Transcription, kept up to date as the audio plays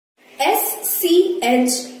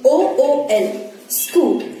school.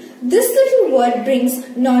 School. This little word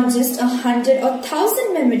brings not just 100 or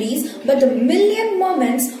 1,000 memories, but a million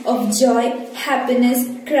moments of joy, happiness,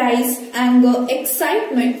 cries, anger,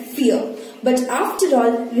 excitement, fear. But after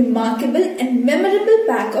all, remarkable and memorable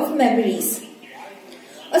pack of memories.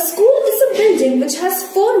 A school is a building which has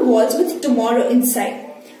 4 walls with tomorrow inside.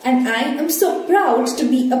 And I am so proud to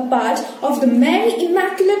be a part of the Mary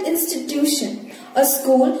Immaculate Institution, a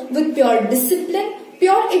school with pure discipline,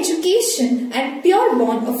 pure education and pure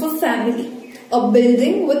bond of a family, a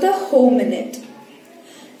building with a home in it.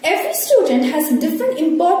 Every student has a different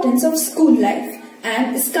importance of school life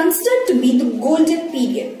and is considered to be the golden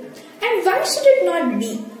period. And why should it not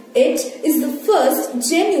be? It is the first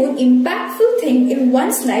genuine impactful thing in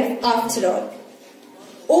one's life after all.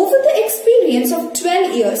 Over the experience of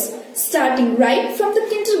 12 years, starting right from the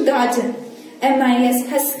kindergarten, MIS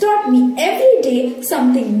has taught me every day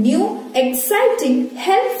something new, exciting,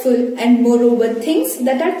 helpful and moreover things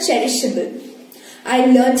that are cherishable. I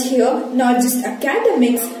learned here not just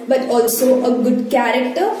academics but also a good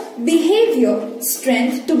character, behavior,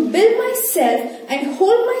 strength to build myself and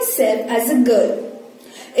hold myself as a girl.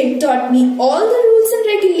 It taught me all the rules and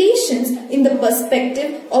regulations in the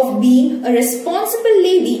perspective of being a responsible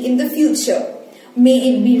lady in the future. May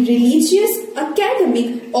it be religious,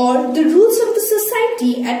 academic or the rules of the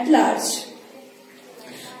society at large.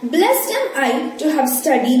 Blessed am I to have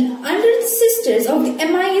studied under the sisters of the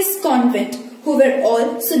MIS convent who were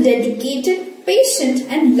all so dedicated, patient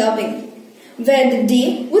and loving, where the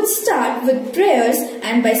day would start with prayers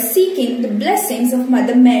and by seeking the blessings of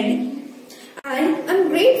Mother Mary. I am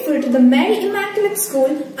grateful to the Mary Immaculate School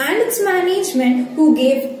and its management who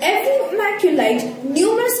gave every Immaculate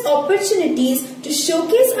numerous opportunities to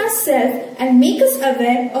showcase ourselves and make us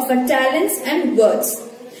aware of our talents and worths.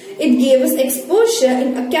 It gave us exposure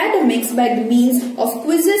in academics by the means of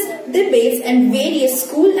quizzes, debates and various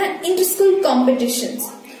school and inter-school competitions.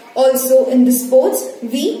 Also in the sports,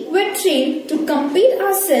 we were trained to compete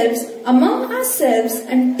ourselves among ourselves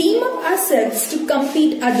and team up ourselves to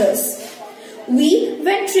compete others. We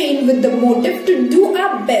were trained with the motive to do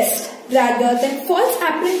our best rather than false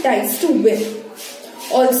appetites to win.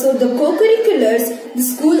 Also, the co-curriculars, the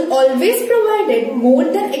school always provided more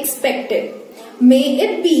than expected. May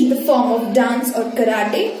it be the form of dance or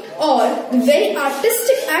karate or the very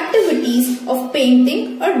artistic activities of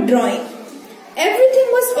painting or drawing. Everything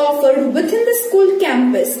was offered within the school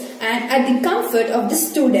campus and at the comfort of the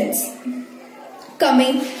students.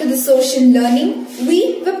 Coming to the social learning,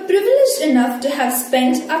 we were privileged enough to have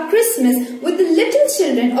spent our Christmas with the little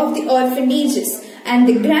children of the orphanages and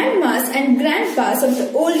the grandmas and grandpas of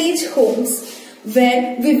the old age homes,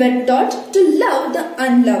 where we were taught to love the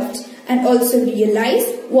unloved and also realize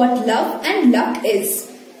what love and luck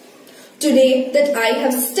is. Today that I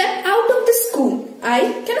have stepped out of the school, I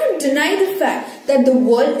cannot deny the fact that the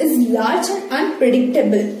world is large and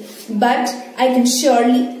unpredictable, but I can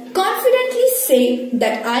surely confidently say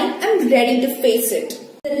that I am ready to face it.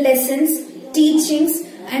 The lessons, teachings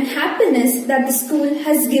and happiness that the school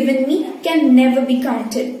has given me can never be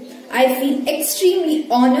counted. I feel extremely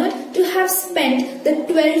honored to have spent the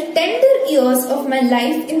 12 tender years of my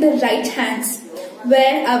life in the right hands,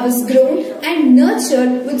 where I was grown and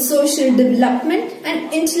nurtured with social development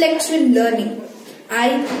and intellectual learning.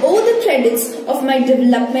 I owe the credits of my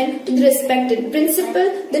development to the respected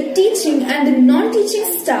principal, the teaching and the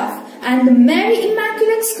non-teaching staff and the Mary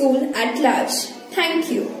Immaculate School at large. Thank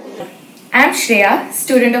you. I am Shreya,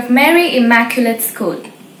 student of Mary Immaculate School,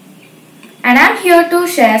 and I am here to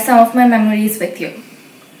share some of my memories with you.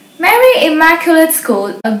 Mary Immaculate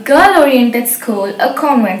School, a girl-oriented school, a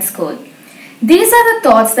convent school. These are the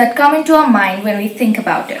thoughts that come into our mind when we think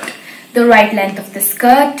about it. The right length of the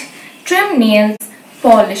skirt, trim nails,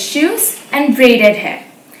 polished shoes and braided hair.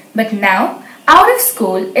 But now, out of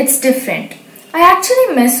school, it's different. I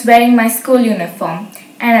actually miss wearing my school uniform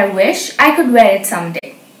and I wish I could wear it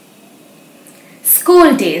someday.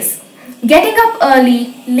 School days. Getting up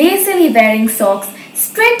early, lazily wearing socks,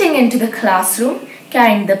 sprinting into the classroom,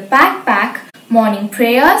 carrying the backpack, morning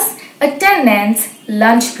prayers, attendance,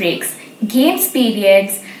 lunch breaks, games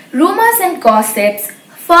periods, rumors and gossips,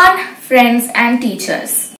 fun, friends and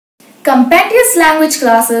teachers. Compendious language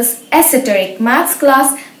classes, esoteric maths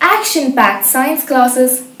class, action-packed science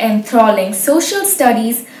classes, enthralling social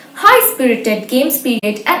studies, high-spirited games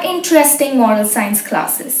period and interesting moral science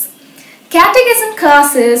classes. Catechism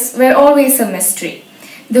classes were always a mystery.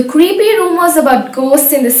 The creepy rumors about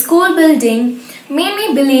ghosts in the school building made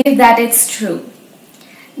me believe that it's true.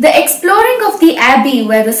 The exploring of the abbey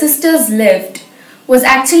where the sisters lived was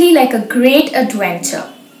actually like a great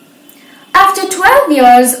adventure. After 12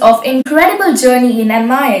 years of incredible journey in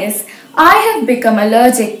MIS, I have become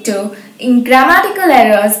allergic to grammatical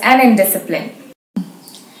errors and indiscipline.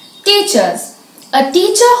 Teachers. A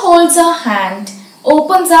teacher holds our hand,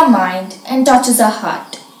 opens our mind and touches our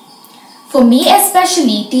heart. For me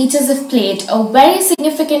especially, teachers have played a very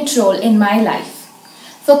significant role in my life,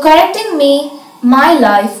 for correcting me, my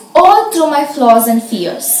life, all through my flaws and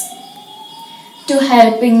fears, to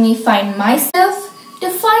helping me find myself, to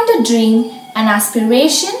find a dream, an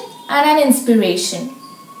aspiration and an inspiration.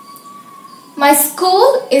 My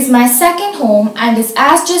school is my second home and is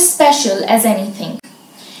as just special as anything.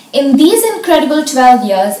 In these incredible 12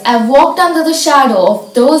 years, I've walked under the shadow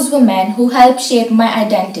of those women who helped shape my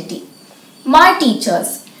identity. My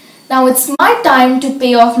teachers. Now it's my time to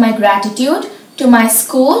pay off my gratitude to my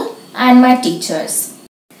school and my teachers.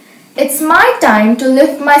 It's my time to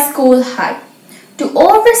lift my school high, to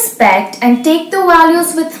owe respect and take the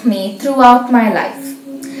values with me throughout my life.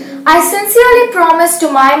 I sincerely promise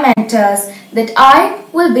to my mentors that I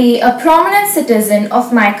will be a prominent citizen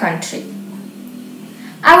of my country.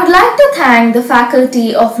 I would like to thank the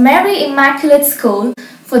faculty of Mary Immaculate School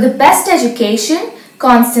for the best education,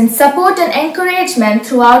 constant support and encouragement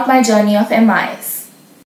throughout my journey of MIS.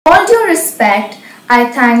 With all due respect,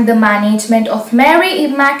 I thank the management of Mary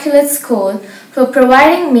Immaculate School for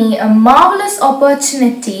providing me a marvelous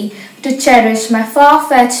opportunity to cherish my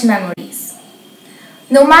far-fetched memories.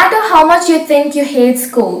 No matter how much you think you hate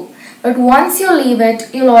school, but once you leave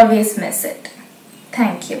it, you'll always miss it.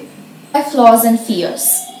 Thank you. My flaws and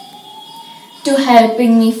fears, to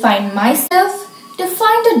helping me find myself, to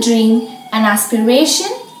find a dream, an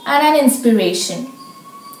aspiration and an inspiration.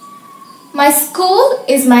 My school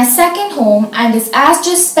is my second home and is as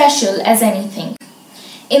just special as anything.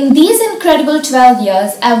 In these incredible 12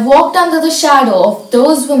 years, I've walked under the shadow of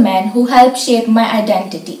those women who helped shape my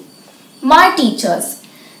identity. My teachers.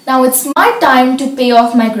 Now it's my time to pay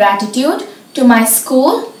off my gratitude to my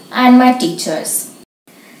school and my teachers.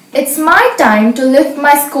 It's my time to lift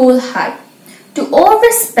my school high, to owe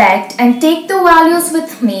respect and take the values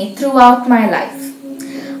with me throughout my life.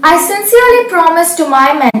 I sincerely promise to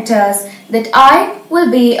my mentors that I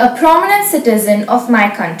will be a prominent citizen of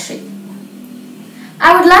my country.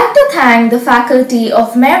 I would like to thank the faculty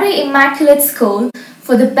of Mary Immaculate School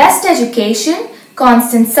for the best education,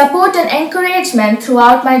 constant support and encouragement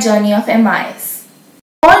throughout my journey of MIS.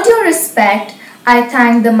 With all due respect, I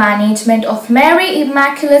thank the management of Mary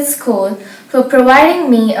Immaculate School for providing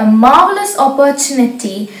me a marvelous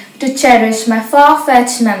opportunity to cherish my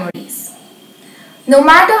far-fetched memories. No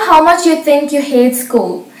matter how much you think you hate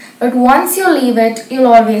school, but once you leave it, you'll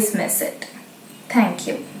always miss it. Thank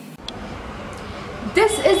you.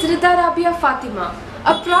 This is Rida Rabia Fatima,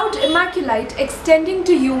 a proud Immaculate, extending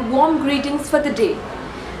to you warm greetings for the day.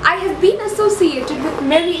 I have been associated with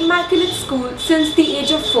Mary Immaculate School since the age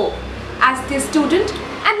of 4, as their student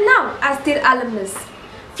and now as their alumnus.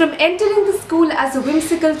 From entering the school as a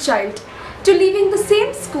whimsical child to leaving the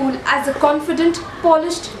same school as a confident,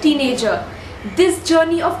 polished teenager, this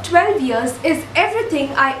journey of 12 years is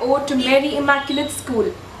everything I owe to Mary Immaculate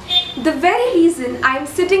School. The very reason I am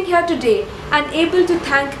sitting here today and able to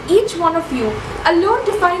thank each one of you alone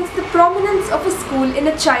defines the prominence of a school in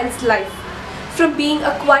a child's life. From being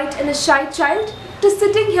a quiet and a shy child to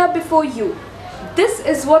sitting here before you. This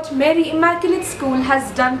is what Mary Immaculate School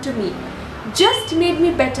has done to me. Just made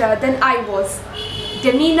me better than I was.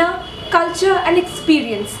 Demeanor, culture and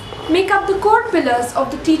experience make up the core pillars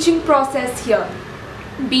of the teaching process here.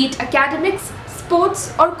 Be it academics,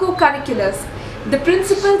 sports or co-curriculars, the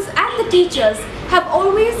principals and the teachers have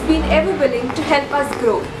always been ever willing to help us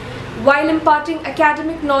grow. While imparting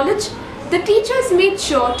academic knowledge, the teachers made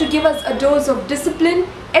sure to give us a dose of discipline,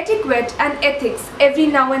 etiquette and ethics every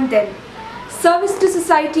now and then. Service to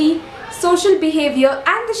society, social behavior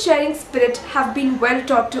and the sharing spirit have been well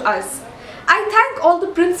taught to us. I thank all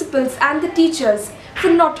the principals and the teachers for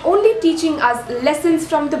not only teaching us lessons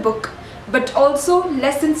from the book, but also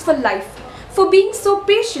lessons for life, for being so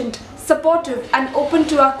patient, supportive and open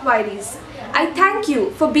to our queries. I thank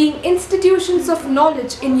you for being institutions of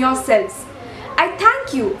knowledge in yourselves. I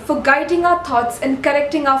thank you for guiding our thoughts and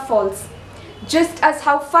correcting our faults. Just as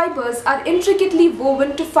how fibers are intricately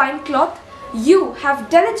woven to fine cloth, you have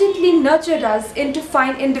diligently nurtured us into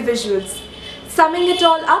fine individuals. Summing it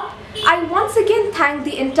all up, I once again thank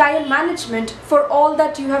the entire management for all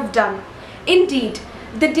that you have done. Indeed,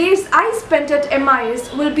 the days I spent at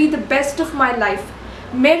MIS will be the best of my life.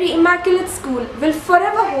 Mary Immaculate School will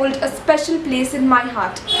forever hold a special place in my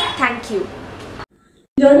heart. Thank you.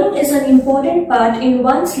 Learning is an important part in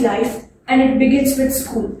one's life and it begins with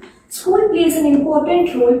school. School plays an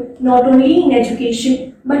important role not only in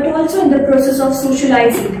education but also in the process of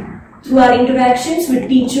socializing. Through our interactions with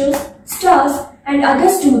teachers, staffs, and other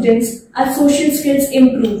students, our social skills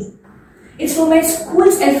improve. It's for my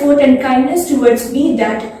school's effort and kindness towards me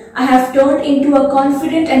that I have turned into a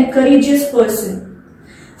confident and courageous person.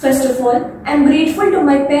 First of all, I am grateful to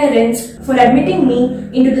my parents for admitting me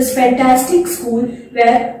into this fantastic school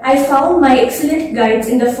where I found my excellent guides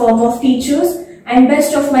in the form of teachers and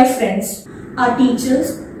best of my friends. Our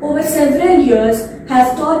teachers, over several years,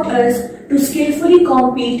 have taught us to skillfully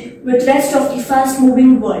compete with the rest of the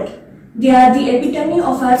fast-moving world. They are the epitome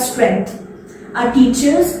of our strength. Our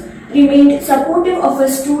teachers remained supportive of our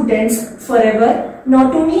students forever,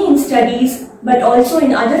 not only in studies but also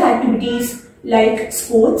in other activities like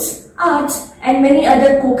sports, arts, and many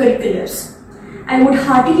other co-curriculars. I would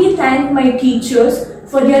heartily thank my teachers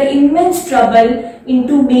for their immense trouble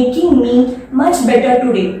into making me much better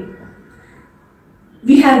today.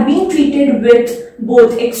 We have been treated with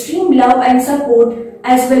both extreme love and support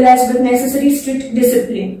as well as with necessary strict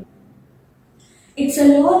discipline. It's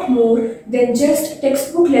a lot more than just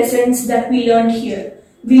textbook lessons that we learned here.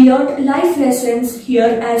 We learned life lessons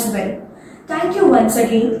here as well. Thank you once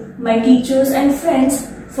again, my teachers and friends,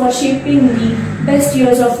 for shaping the best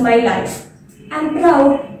years of my life. I'm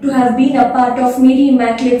proud to have been a part of Mary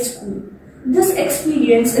Immaculate School. This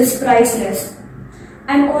experience is priceless.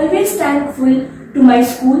 I'm always thankful to my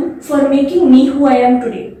school for making me who I am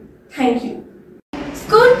today. Thank you.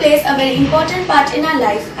 School plays a very important part in our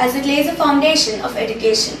life as it lays a foundation of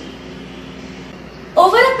education.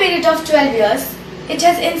 Over a period of 12 years, it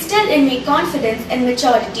has instilled in me confidence and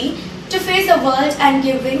maturity to face the world and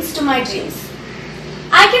give wings to my dreams.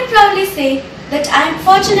 I can proudly say that I am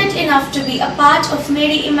fortunate enough to be a part of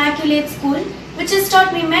Mary Immaculate School, which has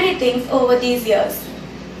taught me many things over these years.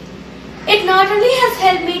 It not only has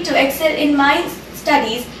helped me to excel in my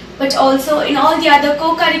studies, but also in all the other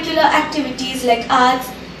co-curricular activities like arts,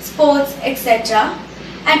 sports, etc.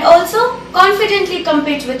 and also confidently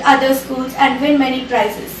compete with other schools and win many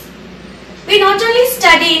prizes. We not only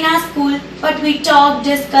study in our school, but we talk,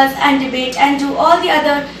 discuss and debate and do all the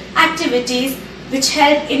other activities which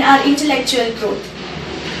help in our intellectual growth.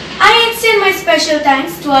 I extend my special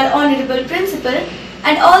thanks to our Honorable Principal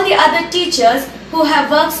and all the other teachers who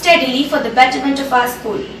have worked steadily for the betterment of our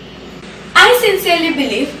school. I sincerely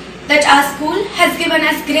believe that our school has given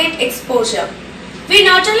us great exposure. We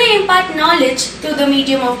not only impart knowledge through the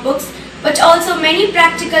medium of books, but also many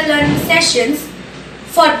practical learning sessions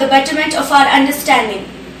for the betterment of our understanding.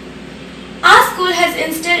 Our school has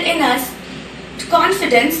instilled in us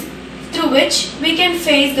confidence through which we can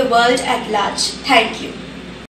face the world at large. Thank you.